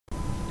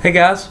Hey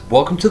guys,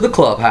 welcome to the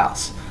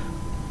clubhouse.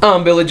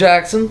 I'm Billy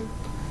Jackson.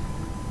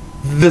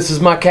 This is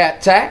my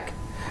cat Tack,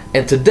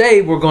 and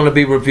today we're going to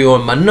be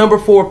reviewing my number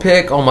 4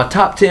 pick on my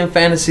top 10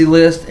 fantasy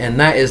list, and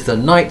that is the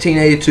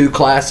 1982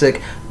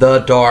 classic, The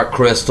Dark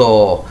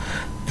Crystal.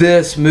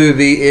 This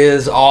movie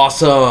is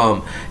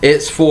awesome.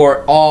 It's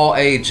for all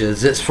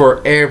ages. It's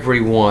for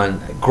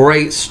everyone.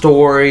 Great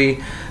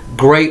story,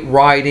 great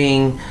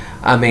writing.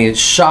 I mean, it's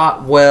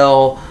shot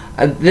well.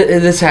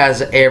 This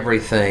has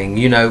everything.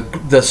 You know,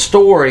 the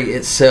story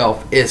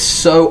itself is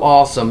so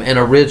awesome and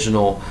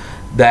original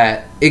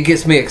that it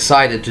gets me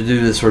excited to do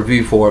this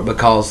review for it,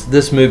 because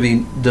this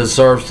movie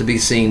deserves to be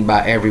seen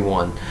by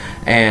everyone.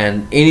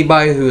 And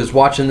anybody who is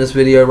watching this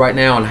video right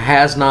now and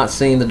has not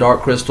seen The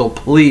Dark Crystal,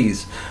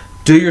 please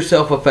do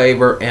yourself a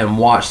favor and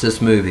watch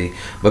this movie,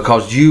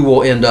 because you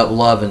will end up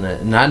loving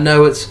it. And I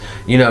know it's,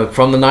 you know,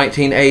 from the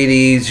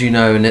 1980s, you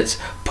know, and it's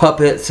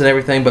puppets and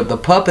everything, but the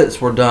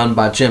puppets were done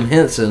by Jim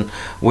Henson,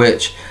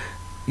 which,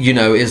 you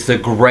know, is the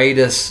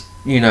greatest,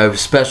 you know,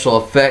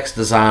 special effects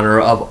designer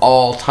of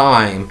all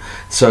time.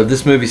 So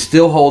this movie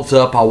still holds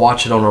up. I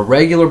watch it on a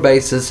regular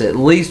basis, at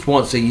least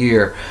once a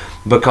year,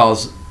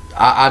 because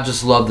I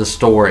just love the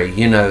story.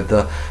 You know,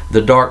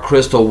 the Dark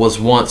Crystal was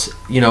once,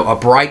 you know, a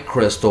bright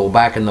crystal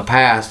back in the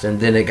past, and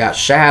then it got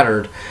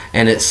shattered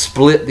and it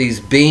split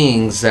these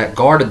beings that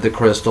guarded the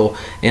crystal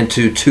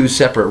into 2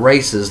 separate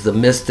races, the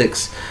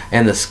Mystics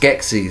and the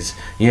Skeksis.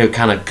 You know,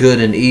 kind of good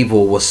and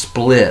evil was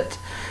split,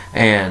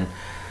 and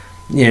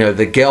you know,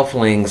 the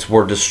Gelflings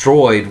were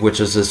destroyed, which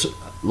is this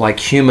like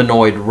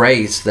humanoid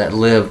race that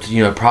lived,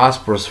 you know,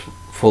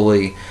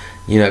 prosperously,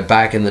 you know,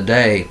 back in the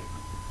day.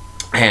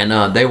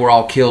 And they were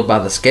all killed by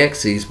the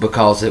Skeksis,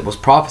 because it was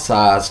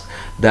prophesied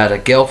that a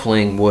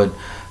Gelfling would,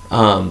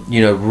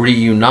 you know,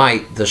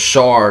 reunite the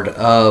shard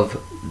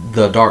of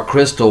the Dark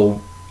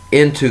Crystal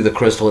into the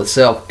crystal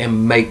itself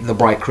and make the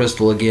bright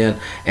crystal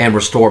again and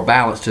restore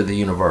balance to the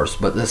universe.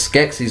 But the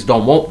Skeksis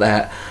don't want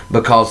that,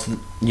 because,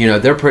 you know,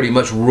 they're pretty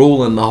much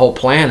ruling the whole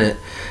planet,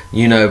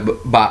 you know,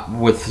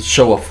 with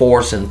show of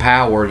force and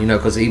power, you know,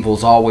 because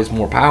evil's always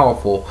more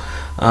powerful.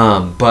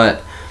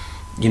 But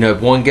you know,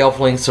 1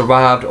 Gelfling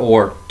survived,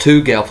 or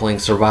 2 Gelflings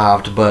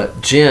survived,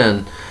 but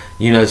Jin,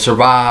 you know,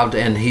 survived,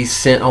 and he's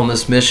sent on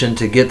this mission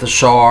to get the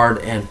shard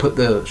and put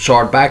the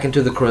shard back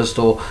into the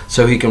crystal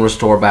so he can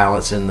restore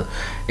balance in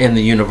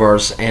the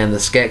universe. And the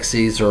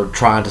Skeksis are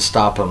trying to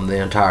stop him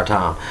the entire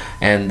time.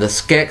 And the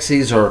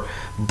Skeksis are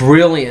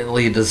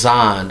brilliantly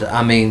designed.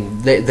 I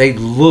mean, they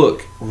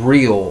look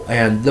real,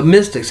 and the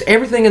Mystics,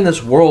 everything in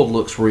this world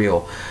looks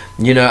real.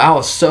 You know, I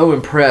was so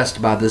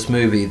impressed by this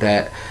movie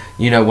that,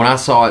 you know, when I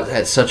saw it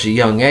at such a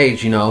young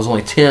age, you know, I was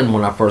only 10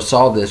 when I first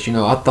saw this, you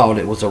know, I thought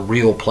it was a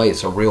real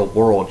place, a real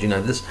world. You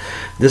know,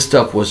 this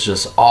stuff was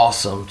just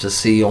awesome to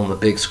see on the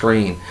big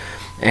screen,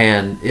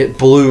 and it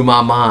blew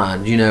my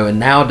mind, you know. And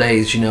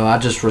nowadays, you know, I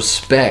just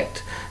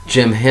respect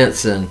Jim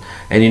Henson,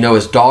 and, you know,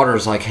 his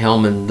daughter's like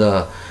helming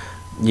the,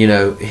 you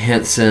know,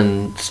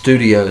 Henson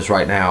Studios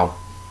right now,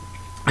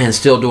 and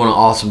still doing an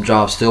awesome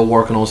job, still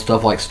working on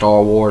stuff like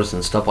Star Wars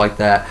and stuff like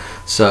that.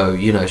 So,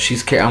 you know,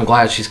 I'm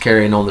glad she's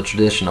carrying on the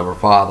tradition of her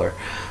father,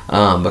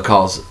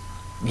 because,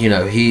 you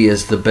know, he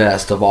is the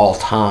best of all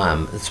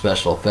time in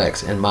special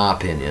effects, in my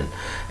opinion.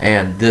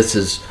 And this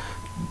is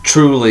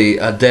truly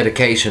a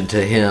dedication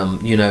to him.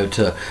 You know,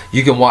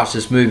 you can watch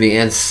this movie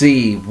and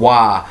see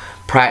why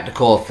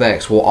practical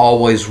effects will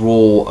always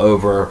rule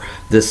over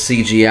this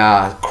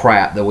CGI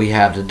crap that we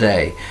have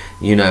today.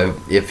 You know,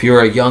 if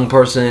you're a young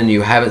person and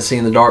you haven't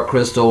seen The Dark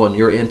Crystal and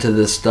you're into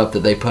this stuff that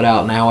they put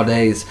out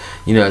nowadays,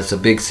 you know, it's a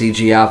big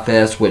CGI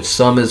fest, which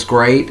some is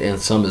great and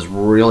some is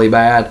really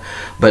bad,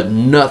 but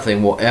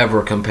nothing will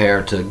ever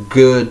compare to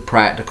good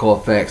practical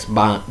effects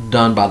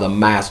done by the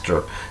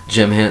master,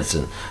 Jim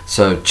Henson.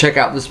 So check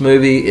out this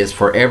movie. It's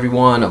for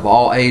everyone of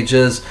all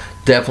ages.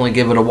 Definitely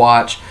give it a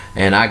watch,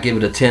 and I give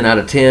it a 10 out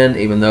of 10,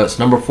 even though it's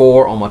number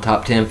 4 on my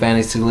top 10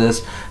 fantasy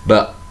list.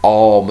 But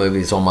all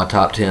movies on my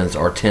top 10s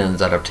are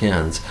 10s out of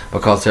 10s,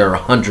 because there are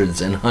hundreds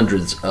and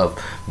hundreds of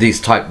these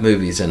type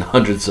movies and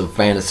hundreds of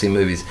fantasy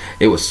movies.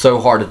 It was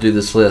so hard to do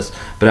this list,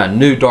 but I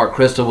knew Dark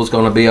Crystal was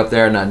going to be up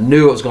there, and I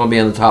knew it was going to be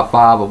in the top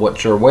 5 of what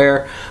sure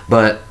where.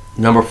 But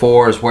number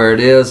 4 is where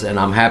it is, and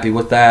I'm happy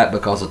with that,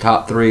 because the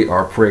top 3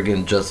 are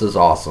friggin' just as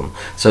awesome.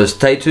 So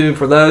stay tuned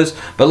for those.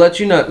 But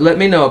let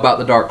me know about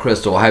The Dark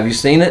Crystal. Have you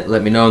seen it?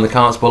 Let me know in the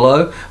comments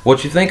below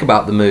what you think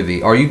about the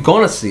movie. Are you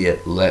gonna see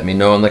it? Let me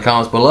know in the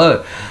comments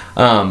below.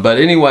 But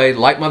anyway,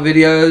 like my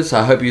videos.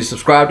 I hope you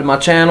subscribe to my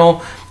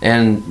channel,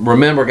 and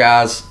remember,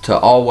 guys, to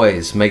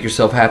always make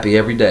yourself happy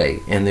every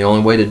day. And the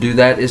only way to do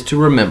that is to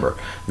remember,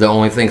 the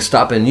only thing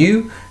stopping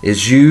you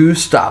is you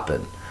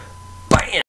stopping.